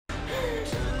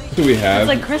So we have. It's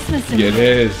like Christmas in here. It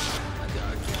is.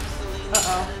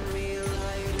 Uh-oh.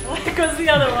 There goes the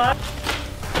other one.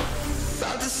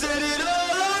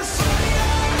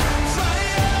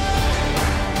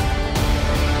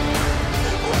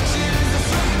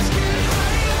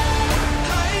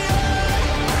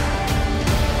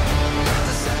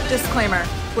 Disclaimer,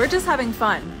 we're just having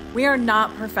fun. We are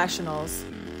not professionals.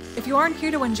 If you aren't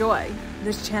here to enjoy,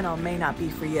 this channel may not be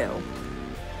for you.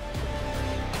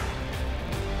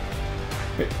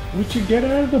 Hey, would you get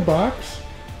out of the box?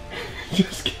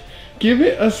 Just give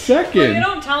it a second. Well, you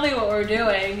don't tell me what we're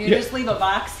doing. You just leave a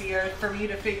box here for me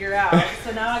to figure out.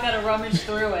 So now I gotta rummage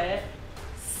through it.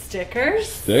 Stickers?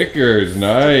 Stickers,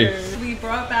 nice. Stickers. We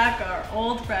brought back our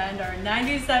old friend, our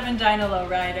 97 Dyna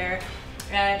LowRider.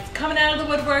 And it's coming out of the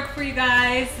woodwork for you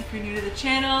guys. If you're new to the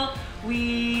channel,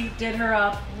 we did her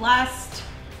up last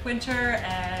winter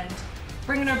and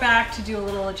bringing her back to do a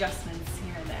little adjustments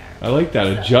here and there. I like that,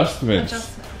 so,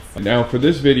 adjustments. Now for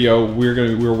this video,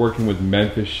 we're working with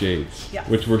Memphis Shades, yes,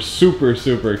 which we're super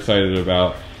excited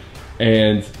about.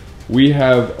 And we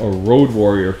have a Road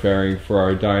Warrior fairing for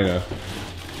our Dyna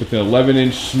with an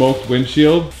 11-inch smoked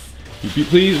windshield.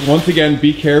 Please, once again,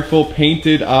 be careful.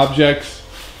 Painted objects.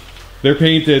 They're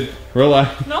painted.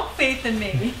 Relax. No faith in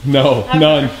me. No,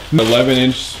 none.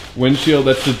 11-inch windshield.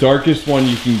 That's the darkest one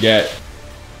you can get.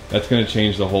 That's gonna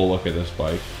change the whole look of this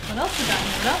bike. What else is that?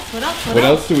 What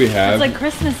else do we have? It's like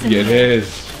Christmas in here. It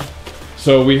is.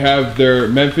 So we have their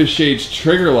Memphis Shades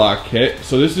trigger lock kit.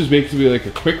 So this is basically like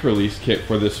a quick release kit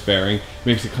for this fairing.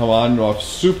 Makes it come on and off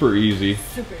super easy.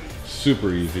 Super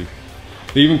easy.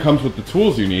 It even comes with the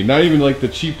tools you need. Not even like the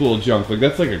cheap little junk. Like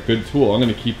that's like a good tool. I'm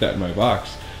gonna keep that in my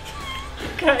box.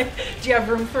 Okay. Do you have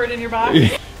room for it in your box?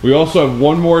 We also have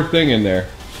one more thing in there.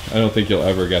 I don't think you'll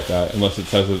ever get that unless it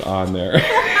says it on there.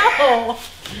 No.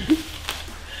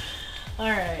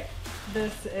 Alright.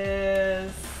 This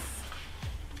is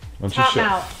top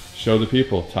mount. Show the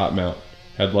people. Top mount.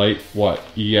 Headlight, what?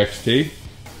 EXT?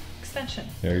 Extension.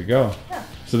 There you go. Yeah.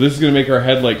 So this is going to make our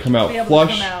headlight come out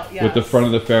flush yes, with the front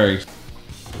of the fairings.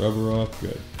 Rubber off.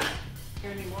 Good.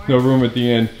 No room at the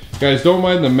end. Guys, don't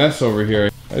mind the mess over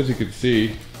here. As you can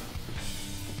see,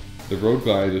 the road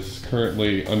glide is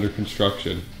currently under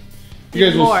construction. You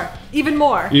guys will even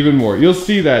more. You'll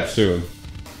see that soon.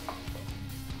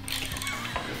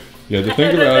 Yeah, to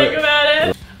think about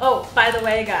it. Oh, by the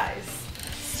way, guys,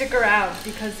 stick around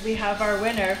because we have our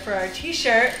winner for our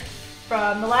t-shirt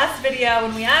from the last video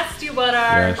when we asked you what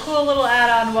our cool little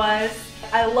add-on was.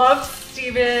 I loved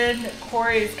Stephen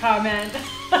Corey's comment.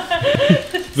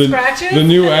 Scratches? The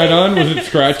new add-on? Was it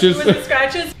scratches? Was it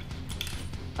scratches?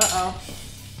 Uh-oh.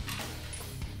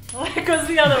 There goes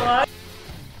the other one.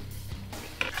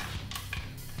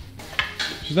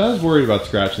 She's not as worried about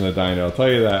scratching the dyno, I'll tell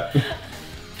you that.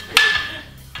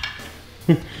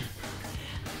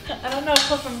 I don't know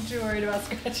if I'm too worried about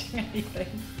scratching anything.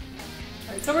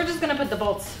 Alright, so we're just gonna put the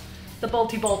bolts, the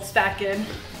bolty bolts back in.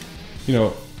 You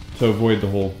know, to avoid the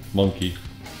whole monkey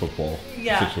football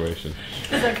situation.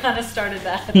 Because I kind of started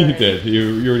that. You did.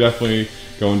 You were definitely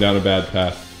going down a bad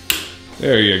path.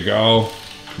 There you go.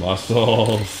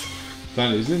 Muscles.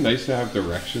 Isn't it nice to have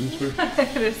directions?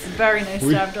 It is very nice to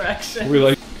have directions. We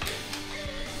like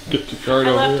get your cart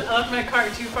over here. I left my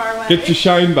cart too far away. Get your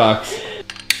shine box.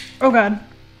 Oh god.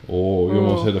 Oh, you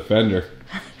almost hit a fender.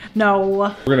 No.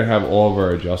 We're gonna have all of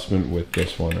our adjustment with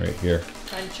this one right here.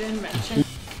 Mention. I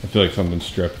feel like something's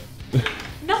stripped.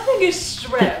 Nothing is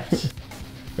stripped.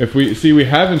 If we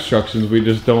have instructions, we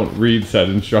just don't read said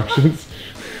instructions.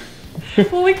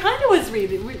 Well, we kind of was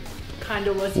reading. We kind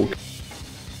of was.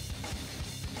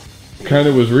 Kind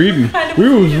of was reading. We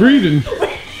was reading.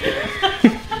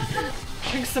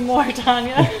 Drink some more,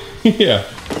 Tanya. Yeah.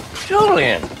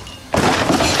 Julian.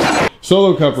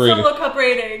 Solo cup rating. Solo cup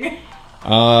rating. 2.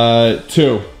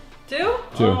 2? 2.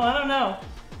 Oh, I don't know.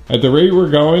 At the rate we're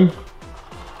going,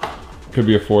 could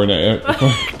be a 4 now.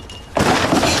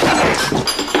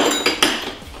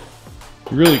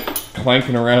 You're really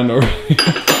clanking around over here.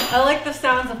 I like the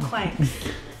sounds of clanks.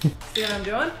 See what I'm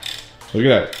doing? Look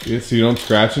at that. So you don't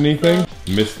scratch anything?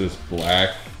 Missed this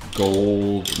black,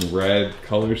 gold, and red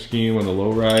color scheme on the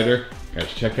LowRider.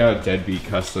 Guys, check out Deadbeat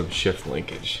Customs shift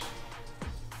linkage.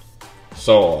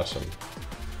 So awesome.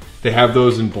 They have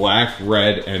those in black,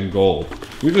 red, and gold.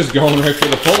 We're just going right for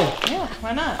the pull. Yeah,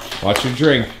 why not? Watch your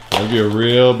drink. That'll be a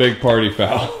real big party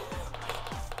foul.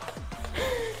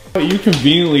 You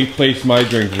conveniently placed my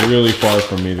drink really far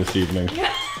from me this evening.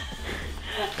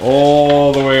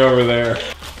 All the way over there.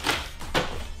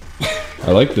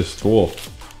 I like this tool.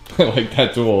 I like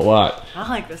that tool a lot. I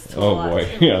like this tool a lot. Oh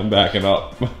boy, yeah, I'm backing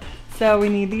up. So we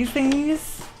need these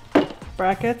things.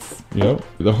 brackets. Yep.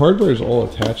 The hardware is all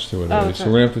attached to it already, so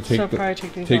we're gonna have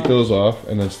to take those off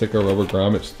and then stick our rubber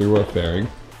grommets through our fairing.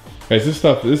 Guys,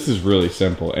 this is really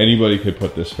simple. Anybody could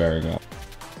put this fairing on.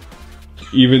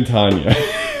 Even Tanya.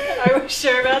 Are we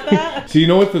sure about that? So you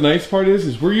know what the nice part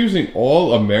is we're using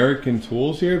all American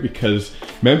tools here because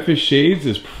Memphis Shades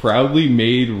is proudly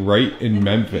made right in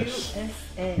Memphis.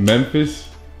 USA. Memphis,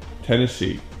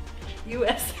 Tennessee.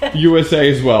 USA. USA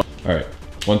as well. All right,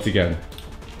 once again,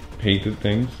 painted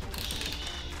things.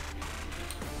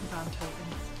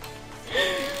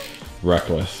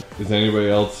 Reckless. Is anybody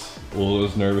else a little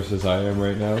as nervous as I am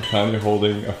right now? Tanya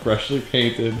holding a freshly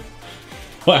painted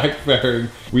black fairing.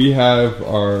 We have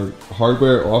our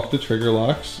hardware off the trigger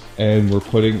locks and we're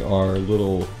putting our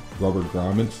little rubber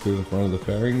grommets through the front of the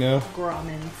fairing now.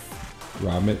 Grommets.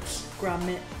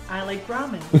 Grommet. I like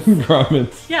grommets.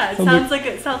 Grommets. Yeah, it sounds like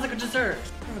a dessert.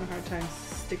 I'm having a hard time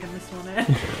sticking this one in.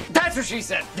 That's what she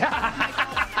said.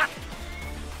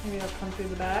 Maybe I'll come through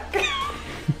the back.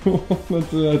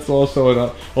 That's also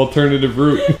an alternative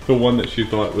route. The one that she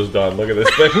thought was done. Look at this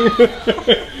thing.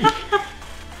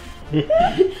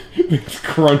 It's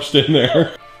crunched in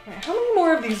there. Right, how many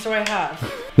more of these do I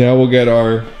have? Now we'll get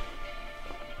our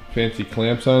fancy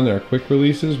clamps on, our quick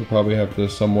releases. We'll probably have to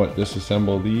somewhat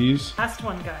disassemble these. Last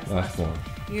one, guys. Last one.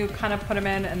 You kind of put them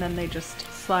in and then they just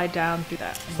slide down through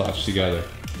that. Slash together.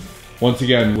 Once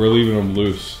again, we're leaving them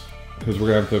loose because we're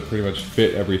gonna have to pretty much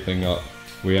fit everything up.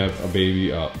 We have a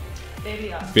baby up.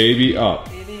 Baby up. Baby up.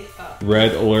 Baby up.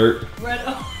 Red alert. Red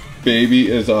alert. Baby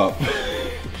is up.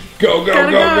 Go, go,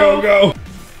 go, go, go!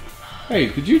 Hey,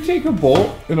 did you take a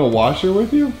bolt and a washer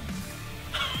with you?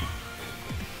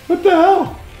 What the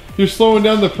hell? You're slowing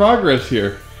down the progress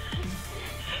here.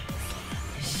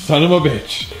 Son of a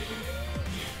bitch.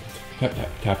 Tap, tap,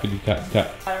 tappity, tap,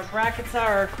 tap. Our brackets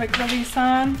are our quick release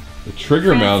on. The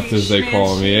trigger mounts, as they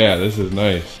call them. Yeah, this is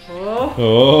nice. Oh.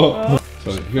 Oh.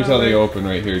 So here's how they open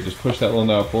right here. Just push that little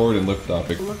knob forward and lift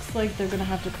up. It looks like they're gonna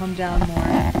have to come down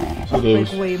more. So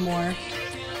those, like way more.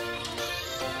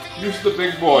 Use the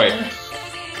big boy.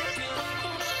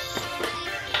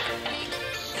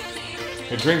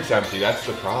 The drink's empty, that's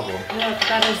the problem. Yeah,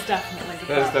 that is definitely the problem.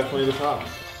 That is definitely the problem.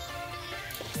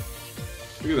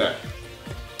 Look at that.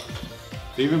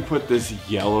 They even put this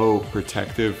yellow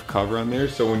protective cover on there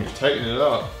so when you tighten it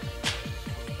up,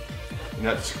 you're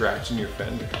not scratching your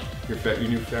fender. Your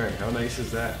new fairing. How nice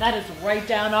is that? That is right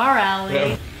down our alley.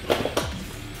 Yeah.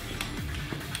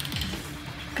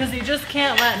 Because you just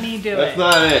can't let me do That's it.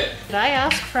 not it. Did I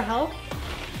ask for help?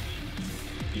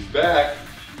 He's back.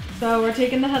 So we're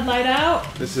taking the headlight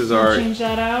out. This is our change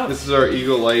that out. This is our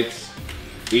Eagle Lights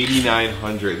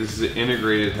 8900. This is an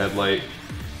integrated headlight,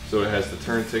 so it has the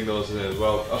turn signals in it as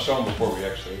well. I'll show them before we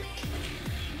actually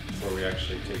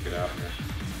take it out here.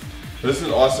 But this is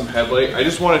an awesome headlight. I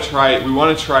just want to try it. We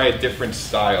want to try a different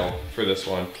style for this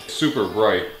one. Super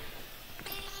bright,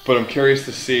 but I'm curious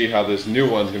to see how this new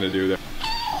one's gonna do there.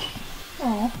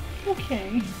 Oh,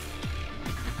 okay.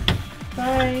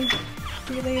 Bye.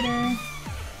 See you later.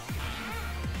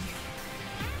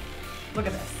 Look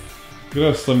at this. Look at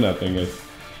how slim that thing is.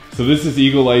 So this is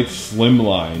Eagle Light's Slim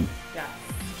Line. Yeah.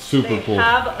 Super cool. They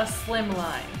have a slim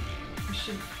line. You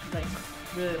should like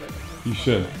really look at this. You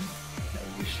should. No,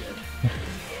 you should.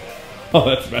 Oh,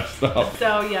 that's messed up.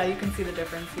 So yeah, you can see the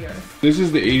difference here. This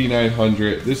is the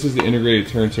 8900. This is the integrated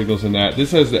turn signals in that.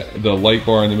 This has the light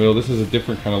bar in the middle. This has a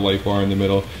different kind of light bar in the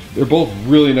middle. They're both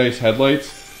really nice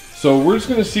headlights. So we're just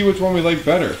gonna see which one we like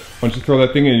better. Why don't you throw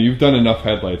that thing in? You've done enough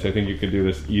headlights. I think you can do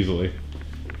this easily.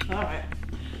 All right.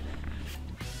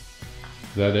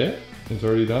 Is that it? It's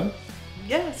already done?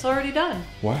 Yeah, it's already done.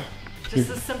 Wow. Just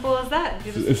as simple as that.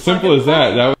 You just As simple as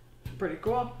that. That was pretty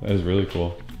cool. That is really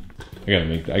cool. I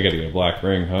gotta get a black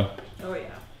ring, huh? Oh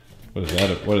yeah. What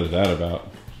is that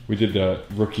about? We did the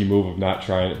rookie move of not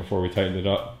trying it before we tightened it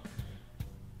up.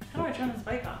 How do I turn this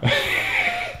bike on?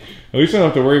 At least I don't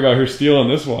have to worry about her stealing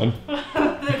this one.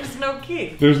 There's no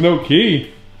key. There's no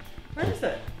key. Where is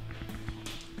it?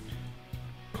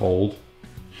 Cold.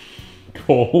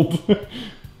 Cold.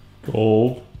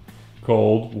 Cold.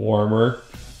 Cold. Warmer.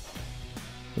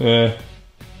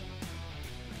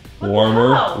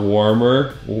 Warmer.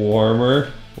 Warmer.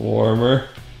 Warmer. Warmer.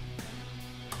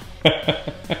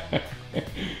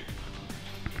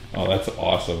 Oh, that's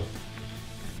awesome.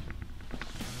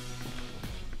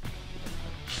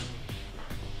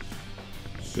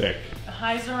 Sick. The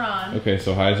highs are on. Okay,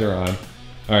 so highs are on.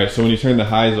 Alright, so when you turn the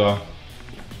highs off,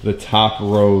 the top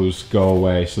rows go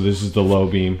away. So this is the low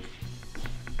beam.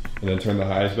 And then turn the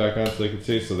highs back on so they can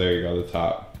see. So there you go, the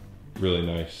top. Really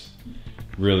nice.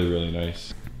 Really, really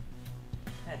nice.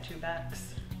 Had two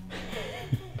backs.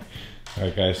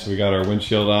 Alright guys, so we got our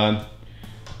windshield on,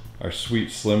 our sweet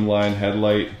slimline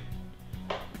headlight,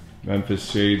 Memphis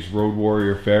Shades Road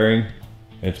Warrior fairing,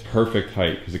 and it's perfect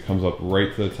height because it comes up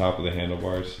right to the top of the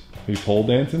handlebars. Are you pole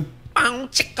dancing?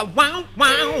 Guys,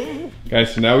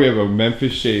 so now we have a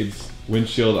Memphis Shades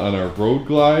windshield on our Road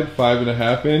Glide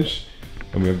 5.5 inch,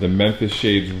 and we have the Memphis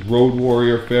Shades Road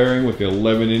Warrior fairing with the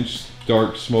 11-inch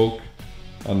dark smoke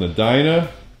on the Dyna.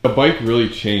 The bike really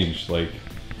changed, like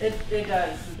it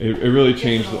does. It really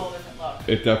changed. It gives it a whole different look.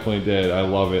 It definitely did. I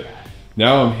love it.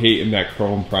 Now I'm hating that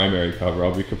chrome primary cover.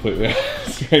 I'll be completely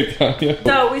honest right down here.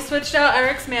 So we switched out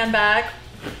Eric's man bag.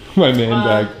 My man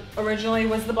bag. Originally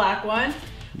was the black one.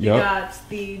 We got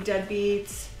the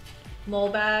Deadbeat Molle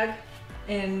bag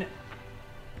in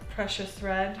Precious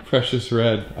Red. Precious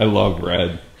Red. I love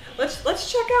red.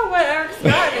 Let's check out what Eric's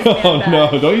got in his man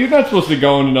bag. Oh no, you're not supposed to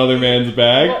go in another man's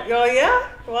bag. Oh yeah?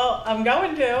 Well, I'm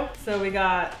going to. So we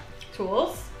got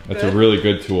tools. That's a really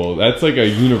good tool. That's like a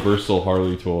universal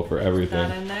Harley tool for everything.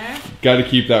 That in there. Got to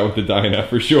keep that with the Dyna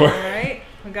for sure. Alright,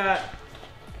 we got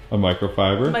a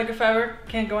microfiber. Microfiber,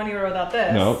 can't go anywhere without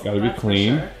this. No, got to be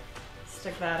clean. Sure.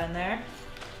 Stick that in there.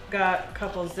 Got a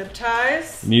couple zip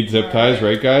ties. Need zip ties,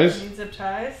 right guys? Need zip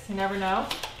ties. You never know.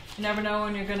 You never know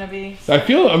when you're gonna be. I'm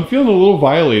feeling a little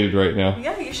violated right now.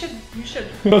 Yeah, you should.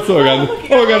 That's all I got. I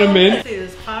got a mint.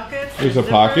 There's pockets. There's a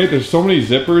pocket. There's so many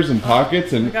zippers and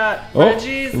pockets and we got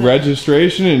reggies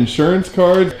registration and insurance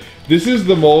cards. This is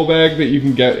the Molle bag that you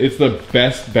can get. It's the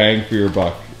best bang for your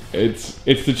buck. It's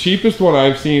the cheapest one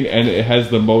I've seen, and it has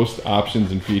the most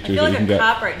options and features I feel that you can get.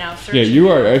 I feel like a cop right now. Searching. Yeah, you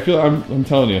are. I'm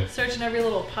telling you. Searching every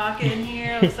little pocket in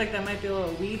here. Looks like that might be a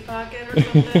little weed pocket or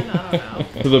something. I don't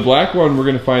know. For the black one, we're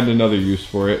gonna find another use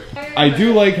for it. I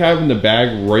do like having the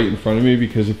bag right in front of me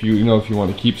because if you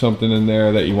want to keep something in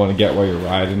there that you want to get while you're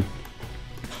riding.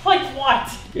 Like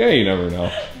what? Yeah, you never know.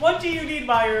 What do you need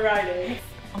while you're riding?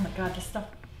 Oh my god, this stuff.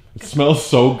 It smells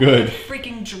so good.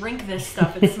 Freaking drink this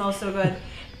stuff. It smells so good.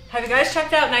 Have you guys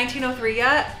checked out 1903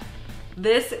 yet?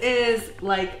 This is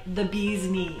like the bee's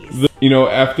knees. You know,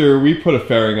 after we put a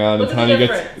fairing on,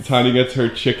 Tanya gets her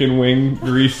chicken wing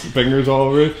grease fingers all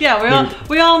over it. Yeah,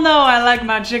 we all know I like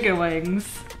my chicken wings.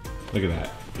 Look at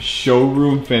that.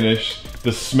 Showroom finish.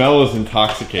 The smell is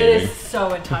intoxicating. It is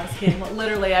so intoxicating.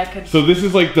 Literally, I could. So this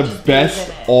is like the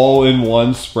best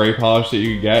all-in-one spray polish that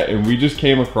you could get, and we just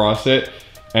came across it.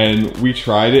 And we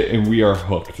tried it and we are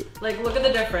hooked. Like, look at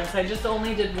the difference. I just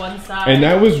only did one side. And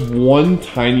that was one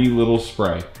tiny little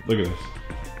spray. Look at this.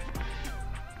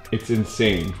 It's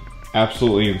insane.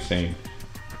 Absolutely insane.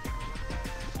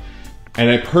 And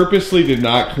I purposely did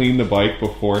not clean the bike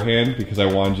beforehand because I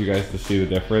wanted you guys to see the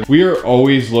difference. We are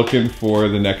always looking for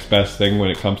the next best thing when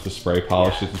it comes to spray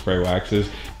polishes and spray waxes.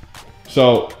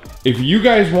 So if you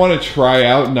guys want to try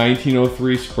out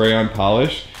 1903 spray on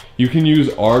polish, you can use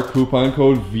our coupon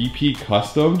code VP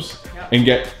Customs and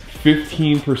get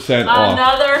 15% off.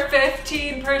 Another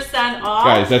 15% off.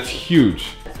 Guys, that's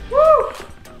huge. Woo!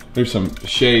 There's some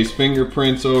Shay's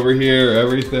fingerprints over here,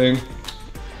 everything.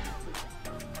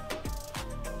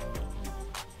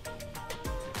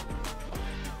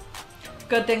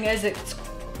 Good thing is it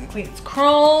cleans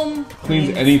chrome.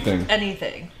 Cleans anything.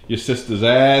 Anything. Your sister's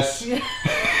ass.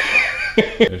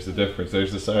 There's the difference.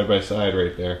 There's the side by side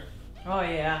right there. Oh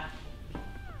yeah.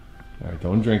 All right,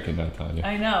 don't drink it now, Tanya.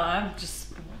 I know. I'm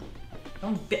just.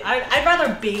 I'd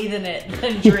rather bathe in it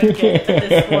than drink it at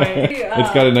this point.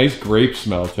 It's got a nice grape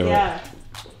smell to it. Yeah.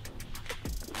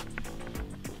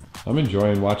 I'm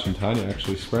enjoying watching Tanya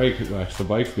actually spray wax the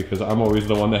bikes because I'm always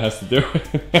the one that has to do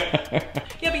it.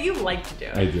 Yeah, but you like to do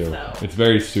it. I do. So. It's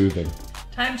very soothing.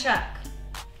 Time check.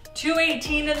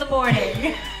 2:18 in the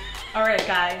morning. All right,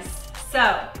 guys.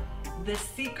 So the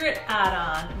secret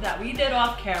add-on that we did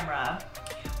off camera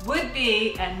would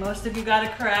be, and most of you got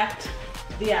it correct,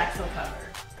 the axle cover.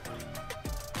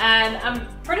 And I'm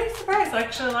pretty surprised,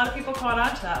 actually a lot of people caught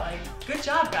on to that. Like, good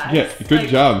job, guys. Yeah, good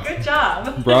job. Good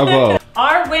job. Bravo.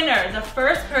 Our winner, the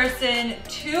first person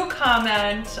to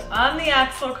comment on the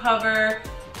axle cover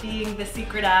being the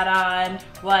secret add-on,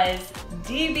 was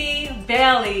DB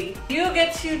Bailey. You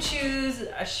get to choose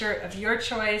a shirt of your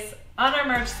choice on our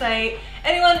merch site.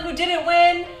 Anyone who didn't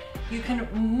win, you can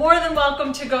more than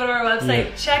welcome to go to our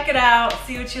website, check it out,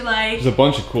 see what you like. There's a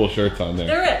bunch of cool shirts on there.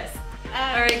 There is.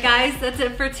 All right, guys, that's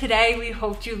it for today. We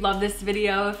hoped you loved this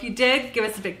video. If you did, give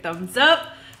us a big thumbs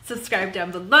up, subscribe down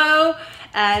below,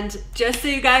 And just so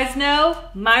you guys know,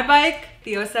 my bike,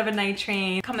 the 07 Night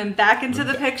Train, coming back into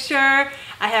the picture.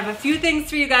 I have a few things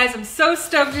for you guys. I'm so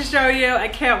stoked to show you. I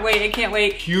can't wait, I can't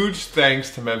wait. Huge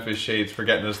thanks to Memphis Shades for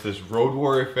getting us this Road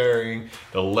Warrior fairing,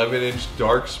 the 11-inch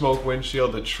dark smoke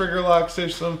windshield, the trigger lock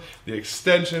system, the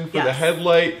extension for the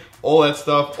headlight, all that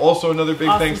stuff. Also another big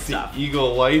thanks to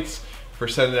Eagle Lights for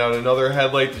sending out another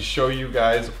headlight to show you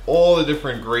guys all the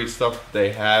different great stuff that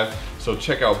they have. So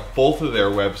check out both of their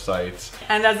websites.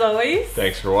 And as always,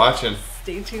 thanks for watching.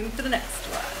 Stay tuned for the next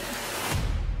one.